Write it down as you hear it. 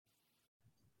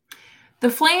The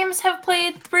Flames have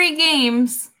played 3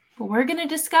 games, but we're going to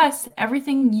discuss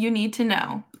everything you need to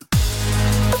know.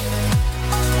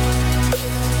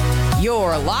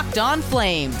 You're Locked On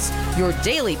Flames, your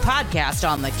daily podcast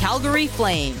on the Calgary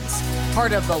Flames.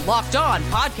 Part of the Locked On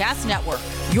Podcast Network,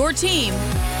 your team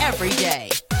every day.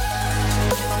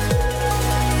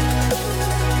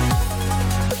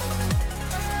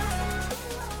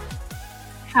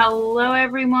 Hello,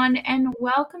 everyone, and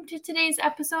welcome to today's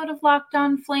episode of Locked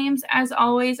On Flames. As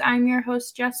always, I'm your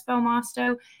host, Jess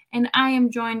Belmosto, and I am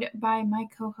joined by my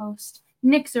co-host,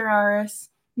 Nick Zararis.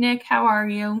 Nick, how are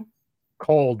you?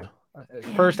 Cold.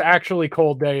 First actually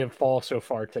cold day of fall so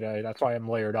far today. That's why I'm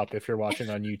layered up if you're watching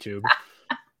on YouTube.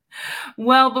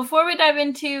 Well, before we dive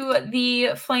into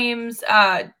the Flames'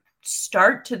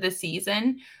 start to the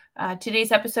season,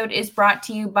 today's episode is brought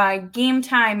to you by Game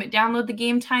Time. Download the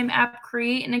Game Time app,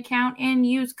 create an account, and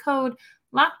use code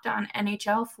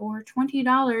LOCKEDONNHL for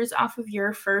 $20 off of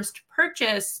your first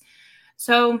purchase.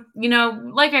 So,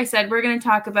 like I said, we're going to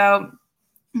talk about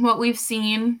what we've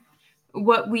seen,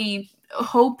 what we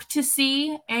hope to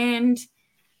see, and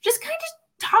just kind of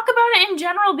talk about it in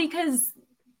general, because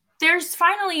there's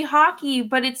finally hockey,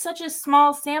 but it's such a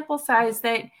small sample size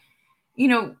that,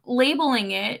 labeling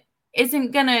it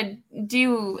isn't going to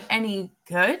do any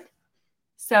good.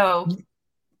 So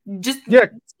just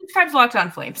subscribe to Locked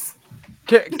On Flames.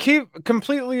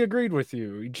 Completely agreed with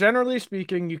you. Generally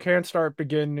speaking, you can't start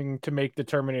beginning to make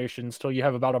determinations till you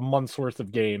have about a month's worth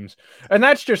of games. And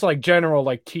that's just like general,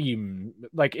 like team,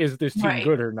 like, is this team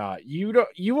good or not? You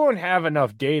won't have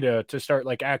enough data to start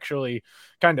like actually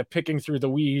kind of picking through the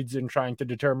weeds and trying to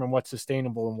determine what's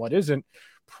sustainable and what isn't,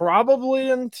 probably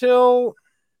until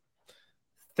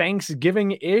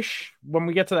Thanksgiving-ish, when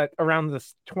we get to that around the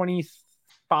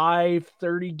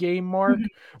 25-30 game mark.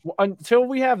 Until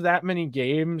we have that many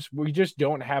games, we just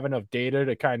don't have enough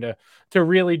data to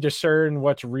really discern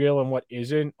what's real and what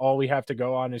isn't. All we have to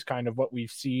go on is kind of what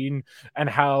we've seen and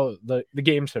how the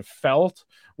games have felt,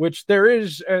 which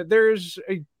there's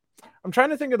I'm trying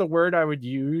to think of the word I would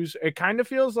use. It kind of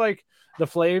feels like the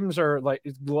Flames are like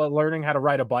learning how to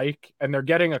ride a bike, and they're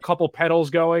getting a couple pedals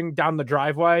going down the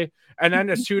driveway. And then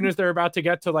as soon as they're about to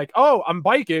get to like, oh, I'm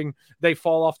biking, they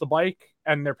fall off the bike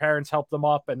and their parents help them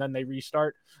up and then they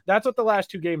restart. That's what the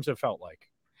last 2 games have felt like.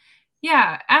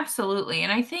 Yeah, absolutely.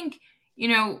 And I think,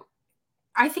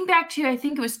 I think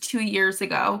it was 2 years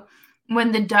ago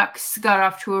when the Ducks got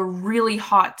off to a really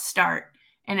hot start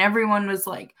and everyone was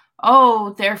like,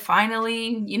 oh, they're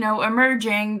finally,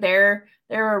 emerging. They're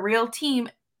a real team.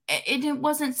 It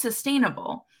wasn't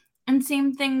sustainable. And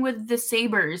same thing with the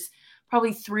Sabres,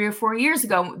 probably 3 or 4 years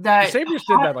ago. The Sabres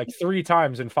did that like 3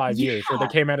 times in 5 years, where they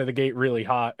came out of the gate really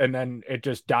hot and then it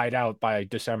just died out by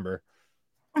December.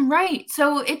 Right.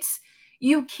 So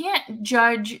you can't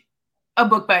judge a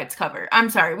book by its cover. I'm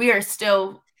sorry. We are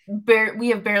still, we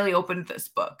have barely opened this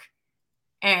book.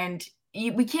 And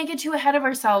we can't get too ahead of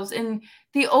ourselves, and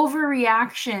the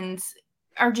overreactions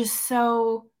are just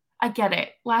so, I get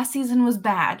it. Last season was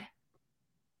bad.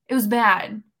 It was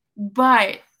bad,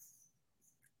 but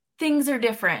things are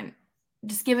different.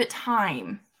 Just give it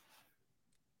time.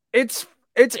 It's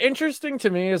interesting to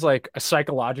me as like a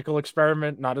psychological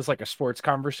experiment, not as like a sports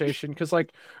conversation. Cause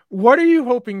like, what are you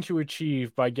hoping to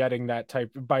achieve by doing that type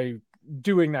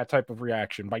of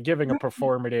reaction, by giving a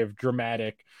performative,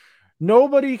 dramatic?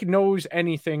 Nobody knows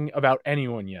anything about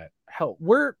anyone yet. Hell,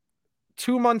 we're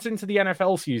 2 months into the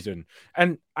NFL season,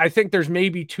 and I think there's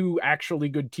maybe 2 actually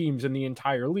good teams in the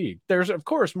entire league. There's, of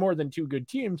course, more than 2 good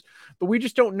teams, but we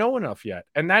just don't know enough yet.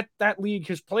 And that league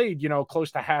has played,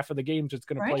 close to half of the games it's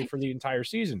going to play for the entire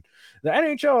season. The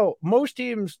NHL, most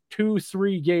teams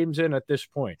 2-3 games in at this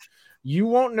point. You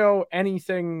won't know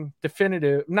anything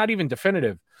definitive, not even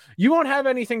definitive. You won't have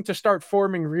anything to start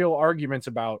forming real arguments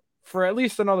about for at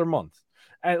least another month,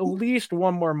 at least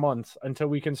 1 more month, until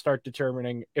we can start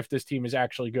determining if this team is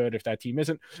actually good, if that team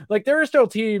isn't. Like, there are still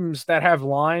teams that have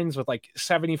lines with like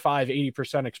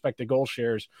 75-80% expected goal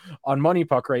shares on Money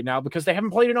Puck right now because they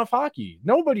haven't played enough hockey.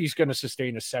 Nobody's going to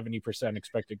sustain a 70%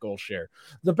 expected goal share.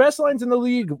 The best lines in the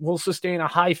league will sustain a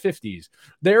high 50s.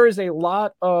 There is a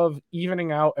lot of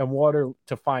evening out and water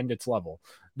to find its level.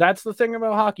 That's the thing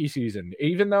about hockey season.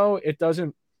 Even though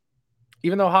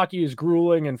hockey is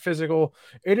grueling and physical,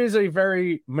 it is a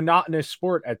very monotonous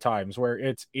sport at times, where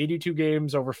it's 82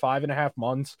 games over 5.5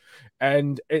 months.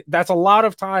 And that's a lot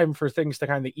of time for things to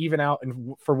kind of even out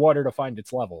and for water to find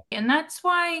its level. And that's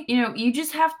why, you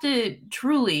just have to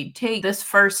truly take this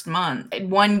first month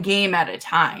 1 game at a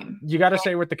time. You got to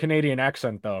say with the Canadian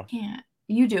accent, though.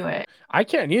 You do it. I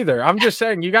can't either. I'm just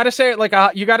saying, you got to say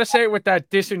it you got to say it with that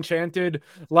disenchanted,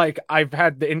 like I've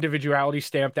had the individuality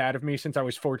stamped out of me since I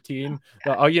was 14.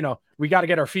 We got to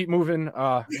get our feet moving.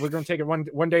 We're going to take it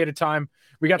one day at a time.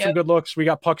 We got some good looks. We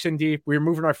got pucks in deep. We were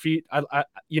moving our feet.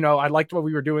 I liked what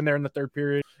we were doing there in the third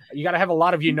period. You got to have a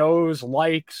lot of,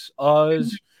 likes,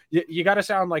 us. You got to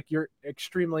sound like you're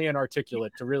extremely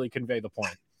inarticulate to really convey the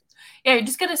point. Yeah, you're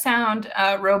just going to sound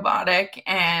robotic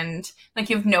and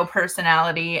like you have no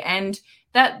personality. And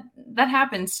that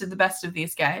happens to the best of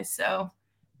these guys. So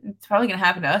it's probably going to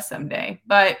happen to us someday.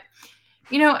 But,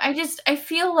 I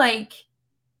feel like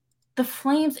the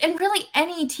Flames and really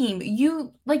any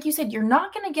team, like you said, you're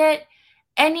not going to get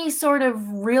any sort of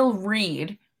real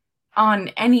read on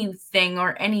anything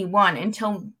or anyone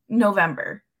until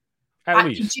November. At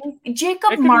least.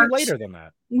 Jacob Markstrom. Later than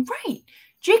that. Right.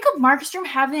 Jacob Markstrom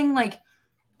having like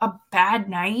a bad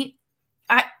night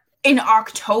in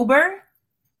October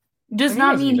does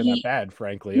not mean that bad,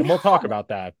 frankly. And we'll talk about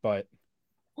that, but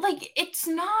like it's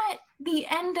not the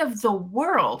end of the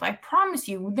world. I promise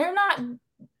you.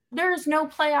 There's no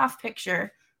playoff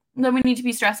picture that we need to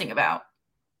be stressing about.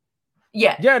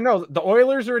 Yeah, no, the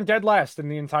Oilers are in dead last in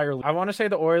the entire league. I want to say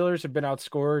the Oilers have been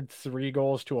outscored 3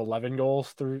 goals to 11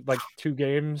 goals through like 2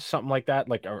 games, something like that,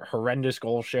 like a horrendous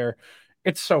goal share.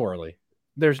 It's so early.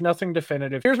 There's nothing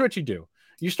definitive. Here's what you do.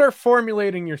 You start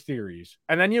formulating your theories,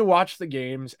 and then you watch the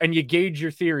games, and you gauge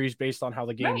your theories based on how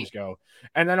the games go.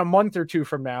 And then a month or 2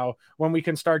 from now, when we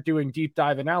can start doing deep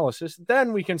dive analysis,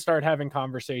 then we can start having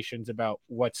conversations about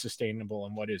what's sustainable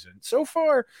and what isn't. So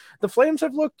far, the Flames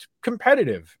have looked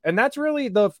competitive, and that's really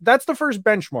that's the first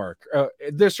benchmark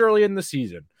this early in the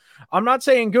season. I'm not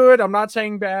saying good. I'm not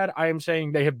saying bad. I am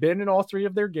saying they have been in all 3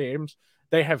 of their games.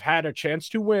 They have had a chance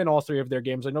to win all 3 of their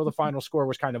games. I know the final score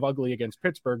was kind of ugly against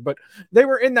Pittsburgh, but they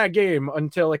were in that game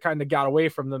until it kind of got away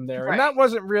from them there. Right. And that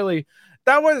wasn't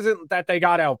that they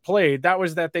got outplayed. That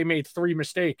was that they made 3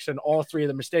 mistakes and all 3 of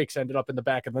the mistakes ended up in the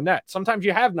back of the net. Sometimes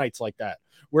you have nights like that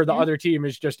where the other team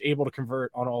is just able to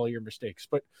convert on all your mistakes,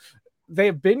 but they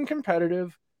have been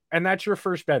competitive. And that's your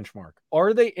first benchmark.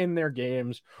 Are they in their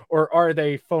games or are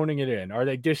they phoning it in? Are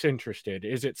they disinterested?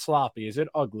 Is it sloppy? Is it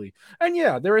ugly? And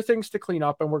yeah, there are things to clean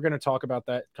up, and we're going to talk about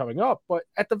that coming up. But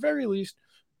at the very least,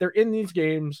 they're in these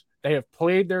games. They have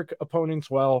played their opponents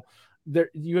well.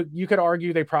 You could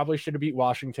argue they probably should have beat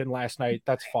Washington last night.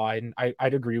 That's fine.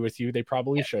 I'd agree with you. They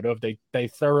probably should have. They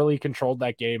thoroughly controlled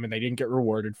that game, and they didn't get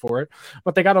rewarded for it.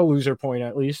 But they got a loser point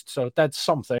at least, so that's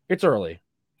something. It's early.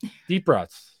 Deep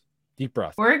breaths. Deep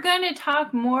breath. We're going to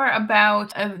talk more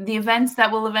about the events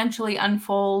that will eventually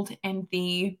unfold and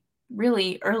the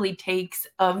really early takes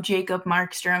of Jacob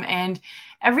Markstrom and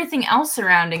everything else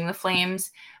surrounding the Flames.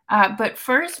 But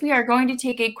first, we are going to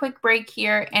take a quick break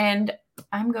here, and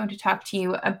I'm going to talk to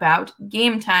you about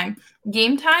Game Time.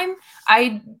 Game Time,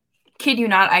 I kid you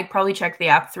not, I probably checked the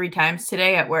app 3 times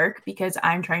today at work because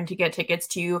I'm trying to get tickets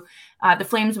to the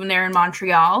Flames when they're in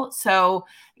Montreal. So,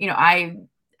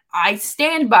 I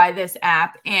stand by this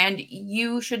app, and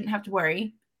you shouldn't have to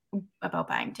worry about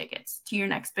buying tickets to your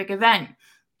next big event.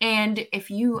 And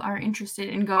if you are interested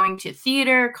in going to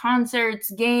theater, concerts,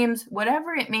 games,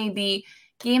 whatever it may be,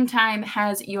 Game Time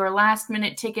has your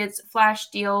last-minute tickets, flash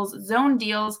deals, zone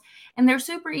deals, and they're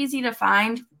super easy to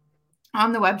find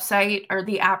on the website, or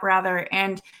the app rather,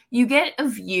 and you get a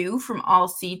view from all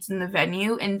seats in the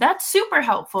venue, and that's super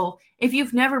helpful if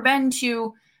you've never been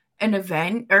to an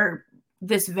event or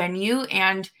this venue.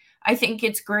 And I think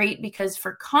it's great because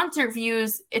for concert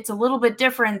views, it's a little bit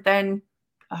different than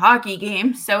a hockey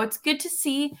game. So it's good to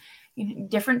see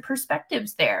different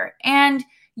perspectives there. And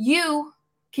you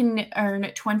can earn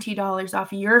 $20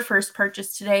 off your first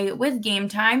purchase today with Game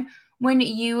Time when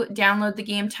you download the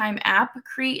Game Time app,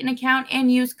 create an account,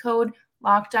 and use code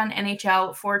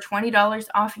LOCKEDONNHL for $20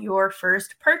 off your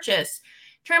first purchase.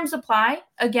 Terms apply.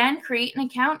 Again, create an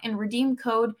account and redeem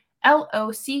code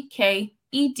LOCKEDONNHL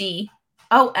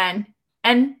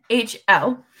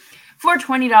for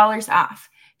 $20 off.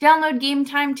 Download Game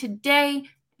Time today.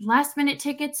 Last minute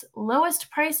tickets, lowest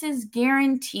prices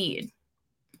guaranteed.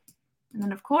 And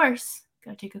then, of course,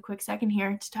 gotta take a quick second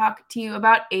here to talk to you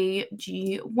about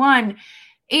AG1.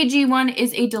 AG1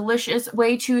 is a delicious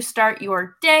way to start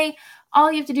your day.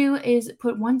 All you have to do is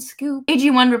put 1 scoop.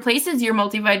 AG1 replaces your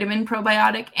multivitamin,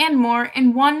 probiotic, and more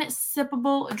in 1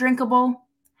 sippable, drinkable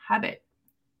habit.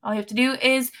 All you have to do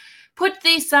is put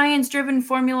the science-driven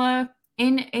formula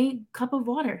in a cup of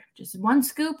water. Just 1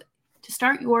 scoop to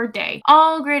start your day.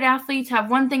 All great athletes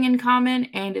have one thing in common,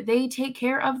 and they take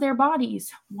care of their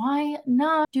bodies. Why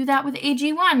not do that with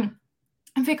AG1?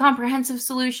 If a comprehensive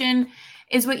solution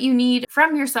is what you need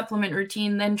from your supplement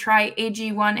routine, then try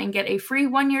AG1 and get a free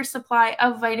 1-year supply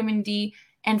of vitamin D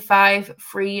and 5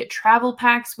 free travel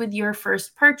packs with your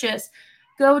first purchase.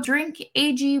 Go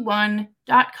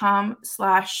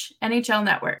drinkag1.com/NHL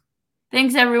Network.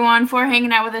 Thanks everyone for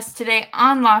hanging out with us today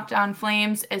on Locked On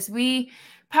Flames as we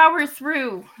power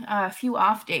through a few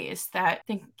off days that I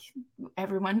think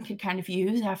everyone could kind of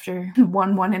use after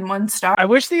 1-1-1 start. I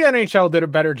wish the NHL did a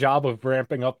better job of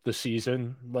ramping up the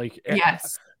season.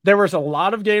 Yes. There was a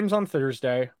lot of games on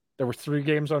Thursday. There were 3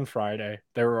 games on Friday.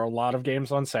 There were a lot of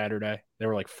games on Saturday.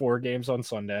 There were 4 games on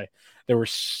Sunday. There were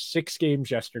 6 games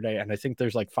yesterday, and I think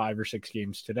there's 5 or 6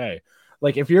 games today.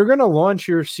 If you're going to launch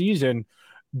your season,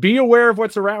 be aware of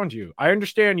what's around you. I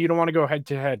understand you don't want to go head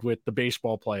to head with the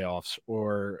baseball playoffs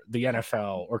or the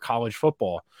NFL or college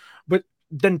football, but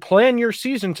then plan your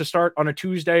season to start on a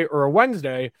Tuesday or a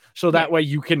Wednesday so that way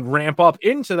you can ramp up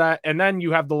into that, and then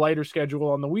you have the lighter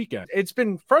schedule on the weekend. It's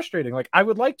been frustrating. I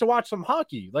would like to watch some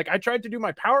hockey. I tried to do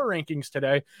my power rankings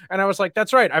today, and I was like,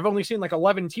 that's right, I've only seen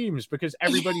 11 teams because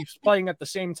everybody's playing at the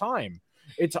same time.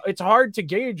 It's hard to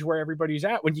gauge where everybody's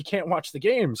at when you can't watch the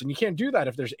games, and you can't do that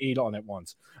if there's 8 on at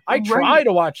once. I try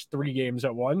to watch 3 games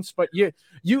at once, but you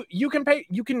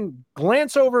can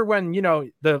glance over when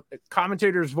the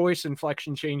commentator's voice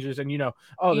inflection changes and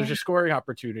there's a scoring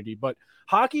opportunity. But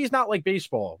hockey is not like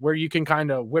baseball where you can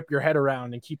kind of whip your head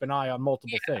around and keep an eye on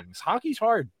multiple things. Hockey's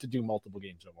hard to do multiple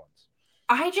games at once.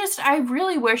 I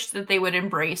really wish that they would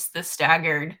embrace the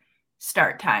staggered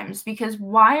start times, because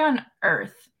why on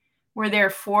earth were there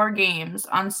 4 games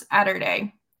on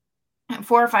Saturday,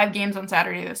 4 or 5 games on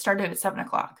Saturday that started at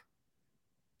 7:00?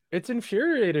 It's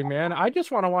infuriating, man. I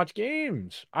just want to watch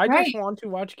games. I just want to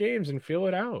watch games and feel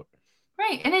it out.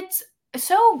 Right. And it's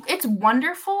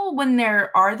wonderful when there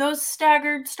are those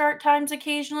staggered start times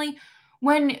occasionally.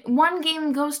 When one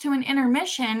game goes to an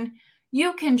intermission,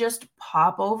 you can just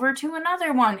pop over to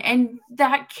another one, and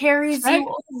that carries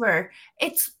you over.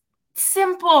 It's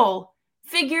simple.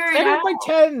 Figure it out.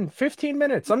 10, 15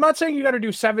 minutes. I'm not saying you got to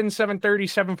do 7, 7:30,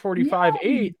 7:45,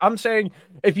 8. I'm saying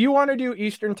if you want to do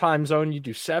Eastern time zone, you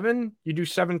do 7, you do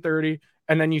 7:30,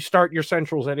 and then you start your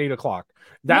centrals at 8:00.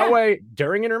 That way,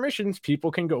 during intermissions,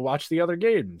 people can go watch the other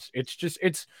games.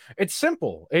 It's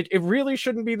simple. It really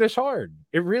shouldn't be this hard.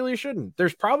 It really shouldn't.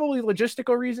 There's probably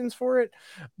logistical reasons for it,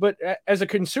 but as a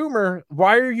consumer,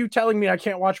 why are you telling me I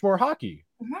can't watch more hockey?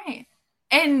 Right.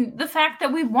 And the fact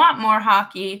that we want more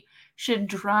hockey should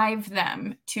drive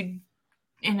them to,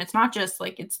 and it's not just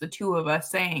it's the 2 of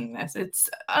us saying this, it's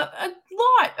a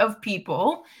lot of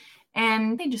people,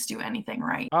 and they just do anything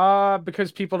right.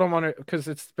 Because people don't want to, because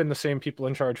it's been the same people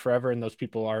in charge forever, and those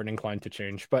people aren't inclined to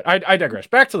change. But I digress.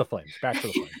 Back to the Flames.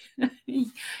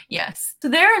 Yes. So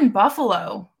they're in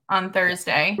Buffalo on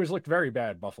Thursday. It looked very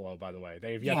bad, Buffalo, by the way.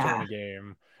 They have yet to win a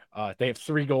game. They have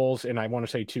 3 goals in, I want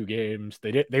to say, 2 games.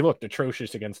 They looked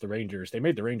atrocious against the Rangers. They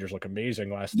made the Rangers look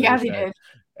amazing last Thursday. They did.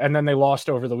 And then they lost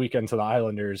over the weekend to the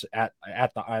Islanders at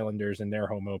the Islanders in their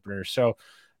home opener. So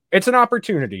it's an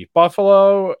opportunity.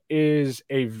 Buffalo is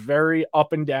a very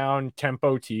up and down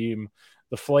tempo team.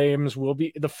 The Flames,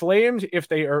 if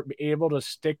they are able to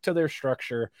stick to their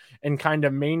structure and kind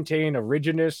of maintain a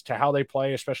rigidness to how they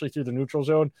play, especially through the neutral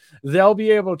zone, they'll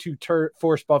be able to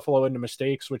force Buffalo into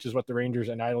mistakes, which is what the Rangers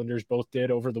and Islanders both did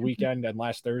over the weekend and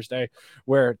last Thursday,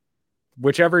 where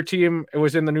whichever team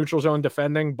was in the neutral zone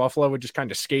defending, Buffalo would just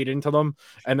kind of skate into them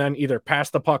and then either pass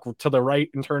the puck to the right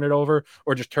and turn it over,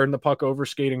 or just turn the puck over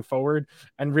skating forward,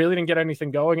 and really didn't get anything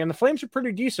going. And the Flames are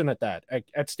pretty decent at that,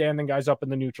 at standing guys up in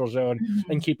the neutral zone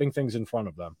and keeping things in front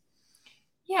of them.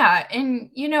 Yeah.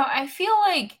 And, I feel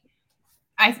like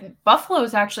Buffalo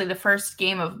is actually the first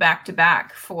game of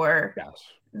back-to-back for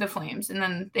the Flames. And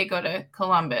then they go to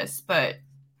Columbus, but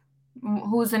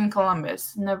who's in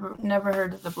Columbus? Never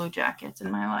heard of the Blue Jackets in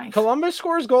my life. Columbus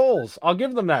scores goals. I'll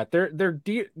give them that. Their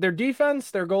defense,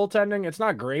 their goaltending, it's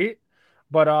not great,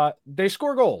 but they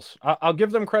score goals. I'll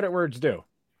give them credit where it's due.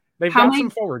 They've got some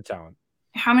forward talent.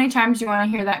 How many times do you want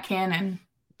to hear that cannon?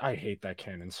 I hate that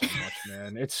cannon so much,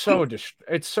 man. It's so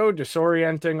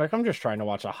disorienting. I'm just trying to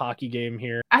watch a hockey game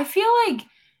here. I feel like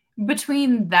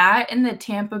between that and the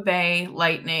Tampa Bay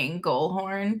Lightning goal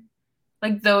horn,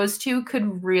 those 2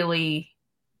 could really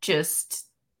just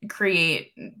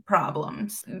create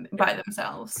problems by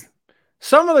themselves.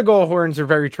 Some of the goal horns are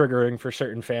very triggering for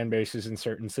certain fan bases in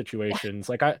certain situations.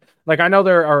 I know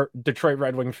there are Detroit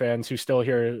Red Wing fans who still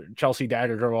hear Chelsea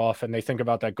dagger go off and they think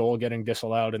about that goal getting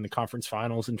disallowed in the conference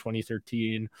finals in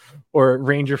 2013, or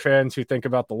Ranger fans who think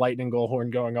about the Lightning goal horn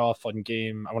going off on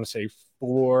game, I want to say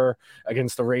 4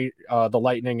 against the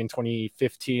Lightning in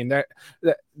 2015.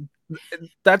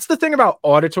 That's the thing about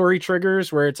auditory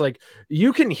triggers, where it's like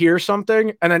you can hear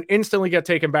something and then instantly get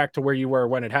taken back to where you were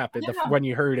when it happened, when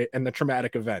you heard it in the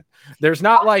traumatic event. There's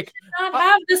not like not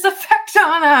have this effect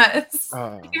on us.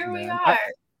 Here we are.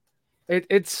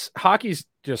 It's hockey's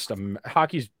just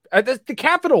hockey's the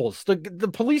Capitals, the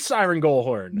police siren goal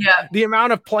horn. Yeah. The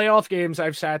amount of playoff games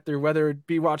I've sat through, whether it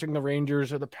be watching the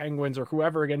Rangers or the Penguins or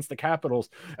whoever against the Capitals,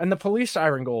 and the police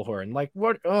siren goal horn. Like,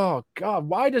 what? Oh God,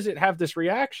 why does it have this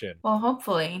reaction? Well,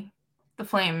 hopefully the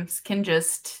Flames can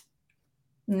just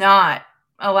not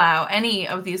allow any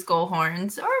of these goal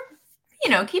horns, or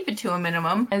keep it to a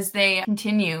minimum as they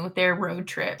continue their road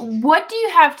trip. What do you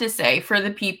have to say for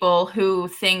the people who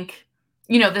think,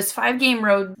 this 5-game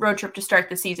road trip to start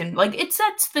the season, like, it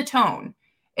sets the tone?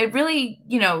 It really,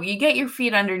 you get your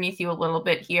feet underneath you a little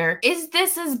bit here. Is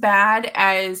this as bad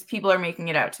as people are making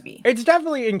it out to be? It's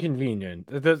definitely inconvenient.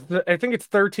 I think it's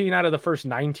 13 out of the first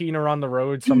 19 are on the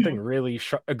road. Something really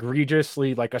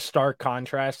egregiously, like a stark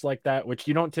contrast like that, which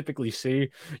you don't typically see.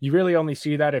 You really only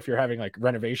see that if you're having like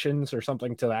renovations or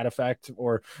something to that effect,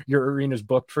 or your arena's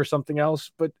booked for something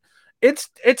else. But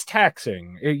it's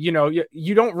taxing.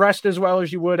 You don't rest as well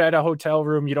as you would at a hotel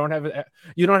room. You don't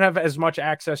have as much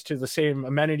access to the same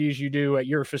amenities you do at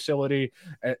your facility,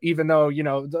 even though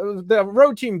the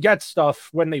road team gets stuff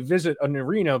when they visit an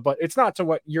arena, but it's not to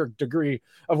what your degree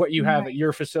of what you have at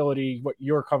your facility, what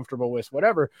you're comfortable with,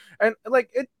 whatever. And like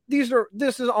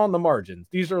this is on the margins.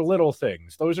 These are little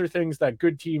things. Those are things that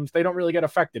good teams, they don't really get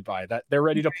affected by, that they're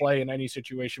ready to play in any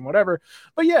situation, whatever.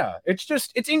 But yeah,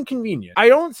 it's inconvenient. I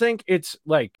don't think it's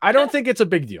a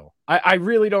big deal. I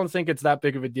really don't think it's that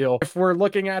big of a deal. If we're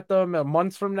looking at them a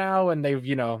month from now and they've,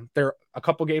 they're a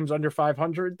couple games under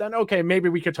 500, then okay, maybe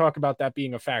we could talk about that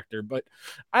being a factor. But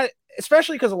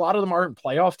especially because a lot of them aren't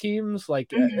playoff teams.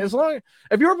 Like,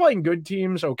 if you're playing good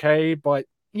teams, okay, but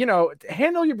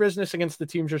handle your business against the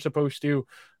teams you're supposed to.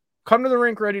 Come to the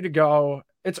rink ready to go.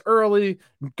 It's early,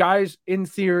 guys. In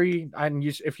theory, and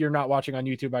if you're not watching on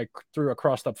YouTube, I threw a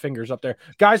crossed up fingers up there.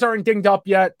 Guys aren't dinged up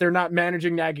yet. They're not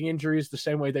managing nagging injuries the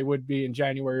same way they would be in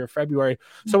January or February.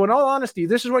 So in all honesty,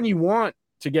 this is when you want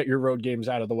to get your road games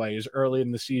out of the way, is early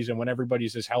in the season when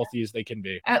everybody's as healthy as they can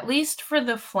be. At least for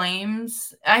the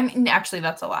Flames. I mean, actually,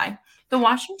 that's a lie. The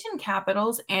Washington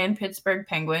Capitals and Pittsburgh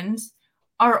Penguins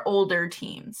are older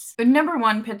teams. But number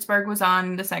one, Pittsburgh was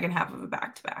on the second half of a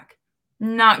back-to-back.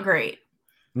 Not great.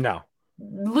 No.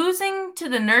 Losing to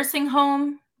the nursing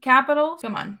home Capitals,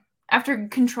 come on. After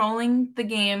controlling the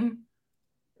game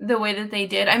the way that they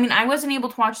did. I mean, I wasn't able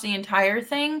to watch the entire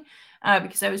thing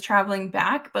because I was traveling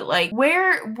back, but like,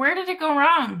 where did it go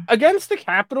wrong? Against the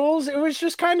Capitals, it was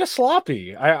just kind of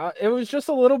sloppy. It was just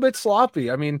a little bit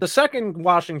sloppy. I mean, the second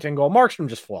Washington goal, Markstrom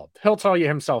just flubbed. He'll tell you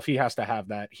himself he has to have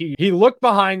that. He looked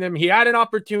behind him. He had an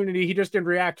opportunity. He just didn't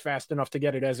react fast enough to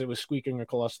get it as it was squeaking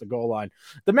across the goal line.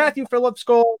 The Matthew Phillips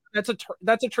goal, that's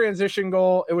a transition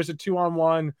goal. It was a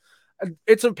 2-on-1.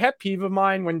 It's a pet peeve of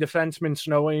mine when defensemen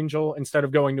snow angel instead of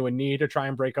going to a knee to try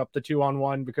and break up the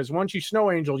 2-on-1, because once you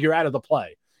snow angel, you're out of the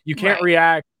play. You can't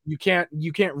react. You can't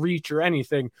reach or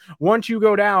anything. Once you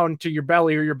go down to your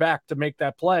belly or your back to make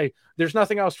that play, there's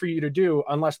nothing else for you to do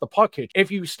unless the puck hits.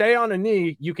 If you stay on a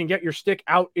knee, you can get your stick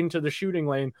out into the shooting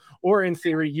lane, or in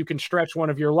theory, you can stretch one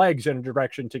of your legs in a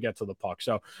direction to get to the puck.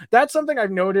 So that's something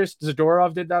I've noticed.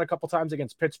 Zadorov did that a couple times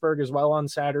against Pittsburgh as well on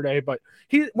Saturday. But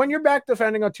when you're back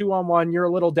defending a 2-on-1, you're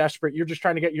a little desperate. You're just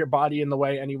trying to get your body in the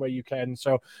way any way you can.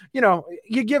 So,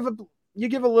 you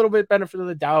give a little bit benefit of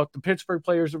the doubt. The Pittsburgh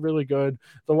players are really good.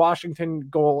 The Washington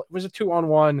goal, it was a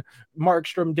 2-on-1.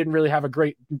 Markstrom didn't really have a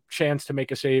great chance to make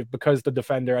a save because the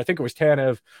defender, I think it was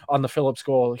Tanev on the Phillips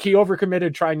goal, he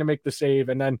overcommitted trying to make the save,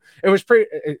 and then it was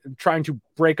trying to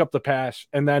break up the pass,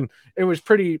 and then it was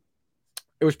pretty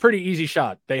easy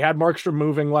shot. They had Markstrom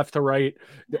moving left to right.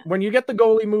 When you get the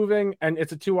goalie moving and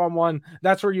it's a 2-on-1,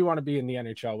 that's where you want to be in the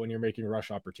NHL when you're making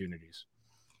rush opportunities.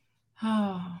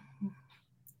 Oh,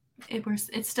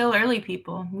 it's still early,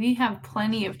 people. We have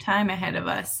plenty of time ahead of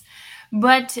us,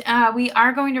 but we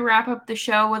are going to wrap up the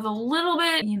show with a little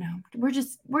bit,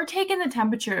 we're taking the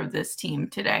temperature of this team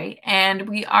today, and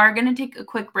we are going to take a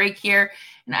quick break here,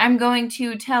 and I'm going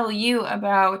to tell you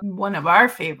about one of our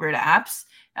favorite apps,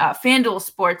 FanDuel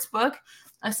Sportsbook.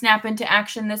 A snap into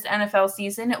action this NFL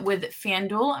season with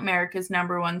FanDuel, America's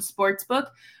 #1 sportsbook.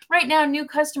 Right now, new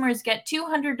customers get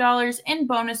 $200 in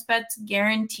bonus bets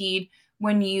guaranteed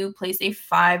when you place a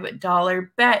 $5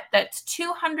 bet. That's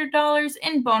 $200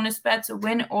 in bonus bets,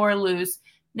 win or lose.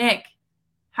 Nick,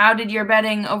 how did your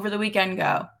betting over the weekend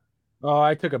go? Oh,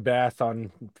 I took a bath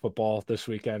on football this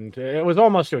weekend. It was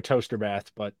almost a toaster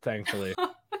bath, but thankfully.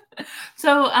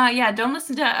 So, yeah, don't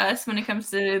listen to us when it comes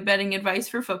to betting advice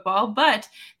for football, but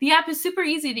the app is super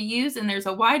easy to use and there's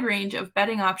a wide range of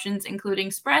betting options,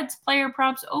 including spreads, player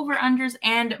props, over-unders,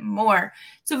 and more.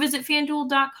 So visit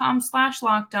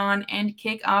fanduel.com/lockedon and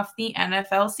kick off the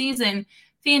NFL season.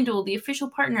 FanDuel, the official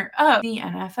partner of the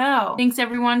NFL. Thanks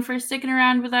everyone for sticking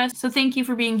around with us. So thank you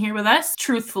for being here with us.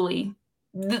 Truthfully,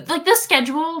 the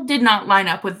schedule did not line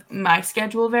up with my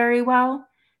schedule very well.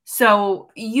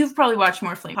 So you've probably watched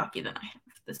more Flame hockey than I have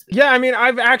this week. Yeah, I mean,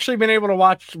 I've actually been able to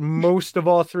watch most of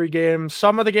all 3 games.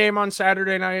 Some of the game on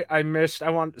Saturday night I missed.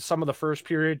 I want some of the first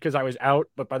period because I was out,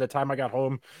 but by the time I got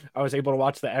home, I was able to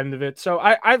watch the end of it. So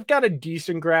I've got a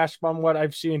decent grasp on what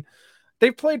I've seen.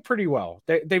 They've played pretty well.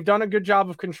 They've done a good job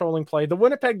of controlling play. The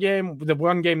Winnipeg game, the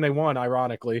one game they won,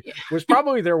 ironically, was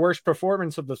probably their worst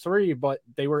performance of the 3, but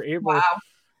they were able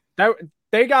that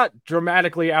they got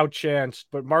dramatically outchanced,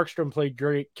 but Markstrom played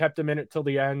great, kept them in it till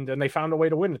the end, and they found a way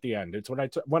to win at the end. It's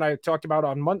when I talked about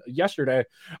on yesterday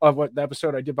of what the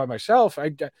episode I did by myself.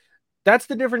 That's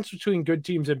the difference between good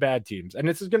teams and bad teams, and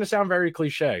this is going to sound very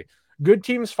cliche. Good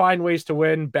teams find ways to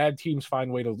win. Bad teams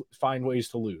find ways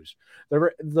to lose.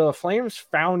 The Flames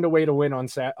found a way to win on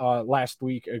last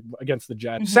week against the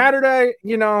Jets. Mm-hmm. Saturday,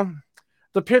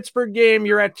 the Pittsburgh game,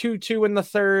 you're at 2-2 in the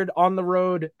third on the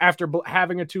road after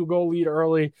having a 2-goal lead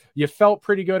early. You felt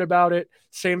pretty good about it.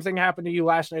 Same thing happened to you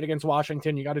last night against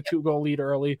Washington. You got a 2-goal lead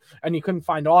early, and you couldn't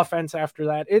find offense after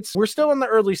that. We're still in the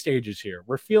early stages here.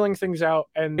 We're feeling things out,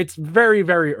 and it's very,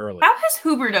 very early. How has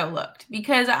Huberdeau looked?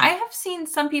 Because I have seen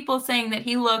some people saying that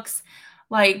he looks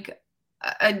like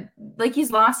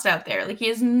he's lost out there. Like he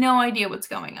has no idea what's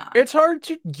going on. It's hard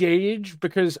to gauge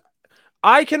because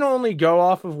I can only go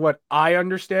off of what I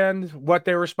understand what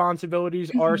their responsibilities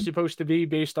are supposed to be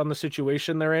based on the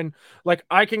situation they're in. Like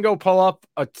I can go pull up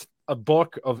a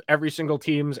book of every single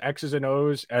team's X's and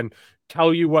O's and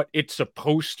tell you what it's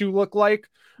supposed to look like.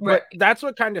 Right. But that's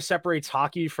what kind of separates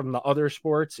hockey from the other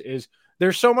sports is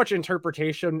there's so much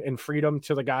interpretation and freedom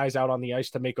to the guys out on the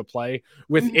ice to make a play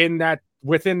within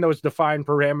those defined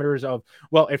parameters of,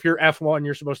 well, if you're F1,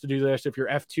 you're supposed to do this. If you're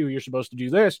F2, you're supposed to do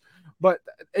this. But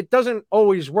it doesn't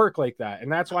always work like that.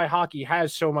 And that's why hockey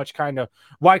has so much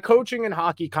why coaching in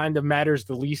hockey kind of matters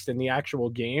the least in the actual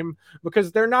game,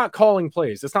 because they're not calling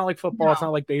plays. It's not like football. No. It's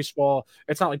not like baseball.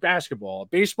 It's not like basketball.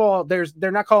 Baseball,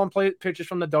 they're not calling pitches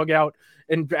from the dugout.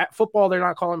 In football, they're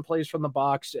not calling plays from the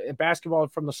box. In basketball,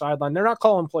 from the sideline, they're not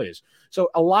calling plays. So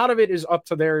a lot of it is up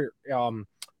to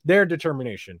their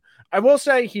determination. I will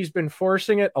say he's been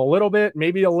forcing it a little bit,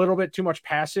 maybe a little bit too much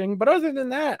passing. But other than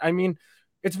that, I mean,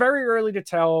 it's very early to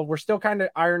tell. We're still kind of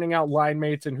ironing out line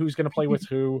mates and who's going to play with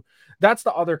who. That's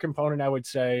the other component I would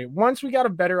say. Once we got a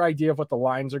better idea of what the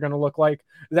lines are going to look like,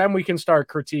 then we can start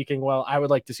critiquing, well, I would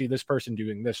like to see this person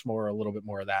doing this more, a little bit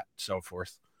more of that, so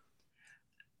forth.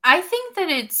 I think that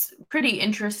it's pretty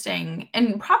interesting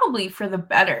and probably for the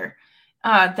better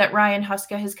that Ryan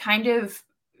Huska has kind of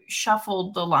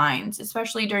shuffled the lines,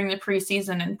 especially during the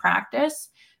preseason and practice,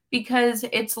 because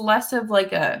it's less of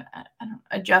like a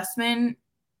adjustment.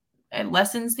 It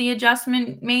lessens the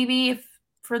adjustment maybe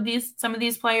for some of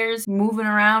these players moving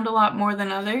around a lot more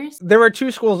than others. There are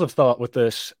 2 schools of thought with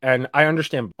this, and I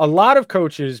understand a lot of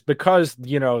coaches, because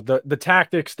the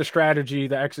tactics, the strategy,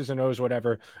 the X's and O's,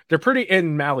 whatever, they're pretty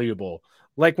malleable.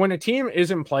 Like when a team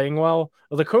isn't playing well,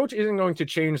 the coach isn't going to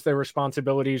change their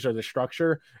responsibilities or the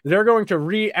structure. They're going to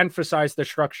re-emphasize the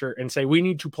structure and say, we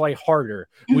need to play harder.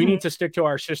 Mm-hmm. We need to stick to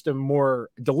our system more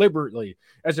deliberately,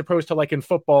 as opposed to like in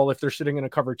football, if they're sitting in a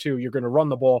cover 2, you're going to run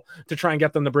the ball to try and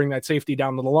get them to bring that safety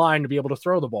down to the line to be able to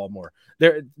throw the ball more.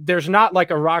 There's not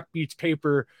like a rock beats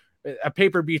paper, a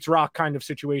paper beats rock kind of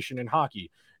situation in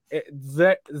hockey.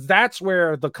 That's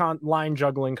where the line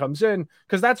juggling comes in,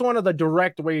 because that's one of the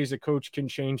direct ways a coach can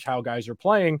change how guys are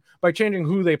playing, by changing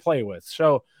who they play with.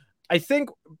 So I think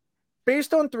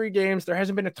based on 3 games, there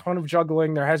hasn't been a ton of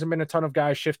juggling. There hasn't been a ton of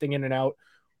guys shifting in and out.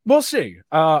 We'll see.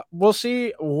 We'll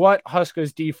see what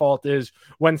Huska's default is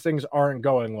when things aren't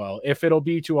going well. If it'll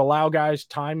be to allow guys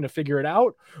time to figure it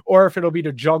out, or if it'll be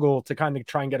to juggle to kind of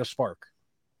try and get a spark.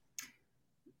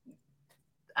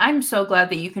 I'm so glad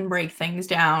that you can break things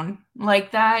down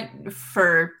like that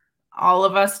for all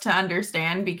of us to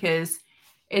understand, because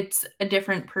it's a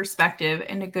different perspective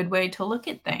and a good way to look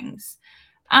at things.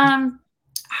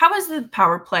 How is the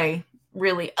power play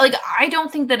really? Like, I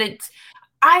don't think that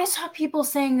I saw people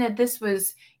saying that this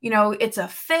was, it's a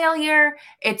failure.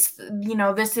 It's,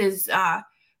 this is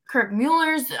Kirk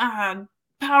Mueller's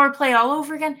power play all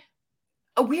over again.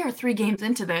 We are 3 games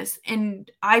into this, and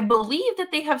I believe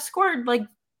that they have scored like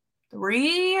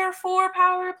 3 or 4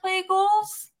 power play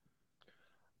goals.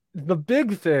 the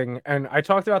big thing, and I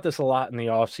talked about this a lot in the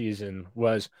offseason,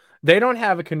 was they don't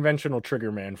have a conventional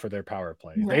trigger man for their power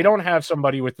play. Right. They don't have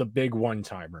somebody with the big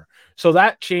one-timer. So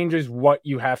that changes what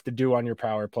you have to do on your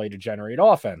power play to generate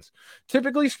offense.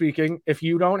 Typically speaking, if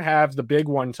you don't have the big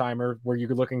one-timer where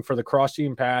you're looking for the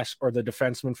cross-seam pass or the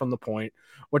defenseman from the point,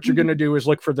 what you're going to do is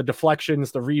look for the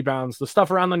deflections, the rebounds, the stuff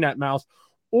around the net mouth,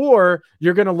 or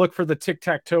you're going to look for the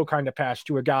tic-tac-toe kind of pass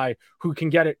to a guy who can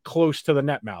get it close to the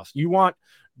net mouth. You want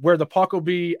where the puck will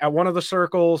be at one of the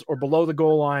circles or below the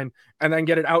goal line and then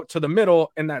get it out to the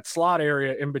middle in that slot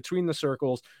area in between the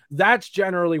circles. That's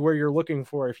generally where you're looking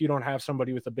for if you don't have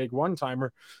somebody with a big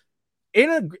one-timer. In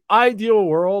an ideal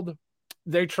world,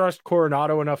 they trust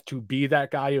Coronado enough to be that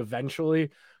guy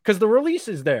eventually because the release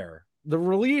is there. The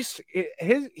release,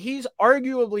 he's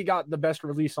arguably got the best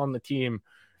release on the team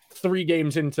 3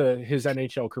 games into his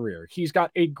NHL career. He's got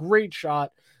a great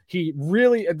shot. He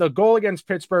really, the goal against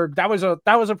Pittsburgh, that was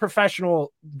a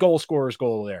professional goal scorer's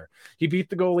goal there. He beat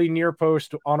the goalie near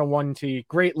post on a 1-T.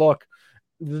 Great look.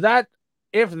 That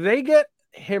if they get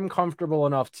him comfortable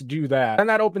enough to do that, then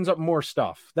that opens up more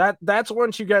stuff. That's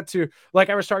once you get to, like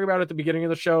I was talking about at the beginning of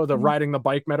the show, the riding the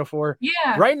bike metaphor.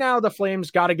 Yeah. Right now, the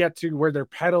Flames got to get to where they're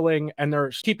pedaling and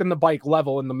they're keeping the bike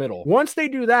level in the middle. Once they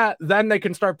do that, then they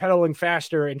can start pedaling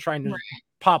faster and trying to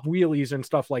pop wheelies and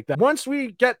stuff like that. Once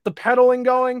we get the pedaling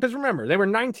going, because remember, they were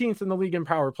 19th in the league in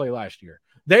power play last year.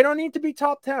 They don't need to be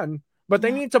top 10, but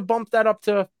they need to bump that up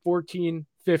to 14,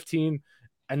 15,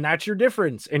 and that's your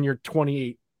difference in your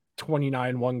 28,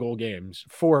 29 1-goal games,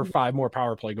 4 or 5 more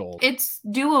power play goals. It's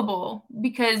doable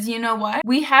because you know what?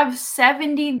 We have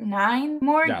 79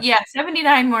 more. Yes. Yeah,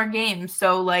 79 more games.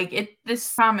 So like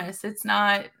this promise, it's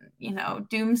not,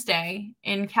 doomsday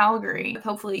in Calgary.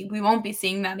 Hopefully we won't be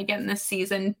seeing that again this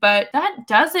season. But that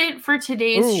does it for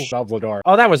today's Belvedere.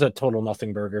 Oh, that was a total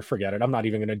nothing burger. Forget it. I'm not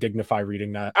even going to dignify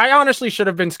reading that. I honestly should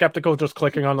have been skeptical just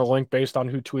clicking on the link based on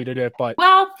who tweeted it, but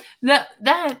well, that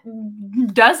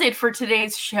does it for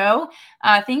today's show.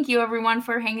 Thank you everyone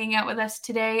for hanging out with us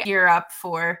today. You're up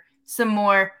for some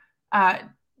more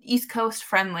East Coast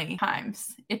friendly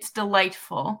times. It's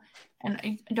delightful.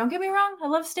 And don't get me wrong, I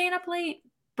love staying up late,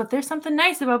 but there's something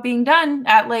nice about being done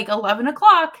at like 11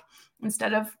 o'clock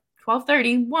instead of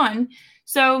 12:31.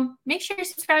 So make sure you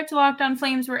subscribe to Locked On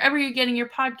Flames wherever you're getting your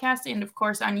podcast, and of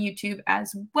course on YouTube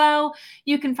as well.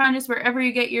 You can find us wherever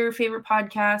you get your favorite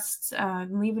podcasts.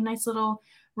 Leave a nice little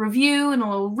review and a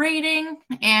little rating.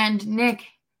 And Nick,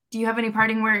 do you have any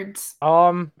parting words?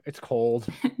 it's cold.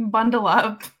 Bundle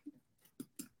up.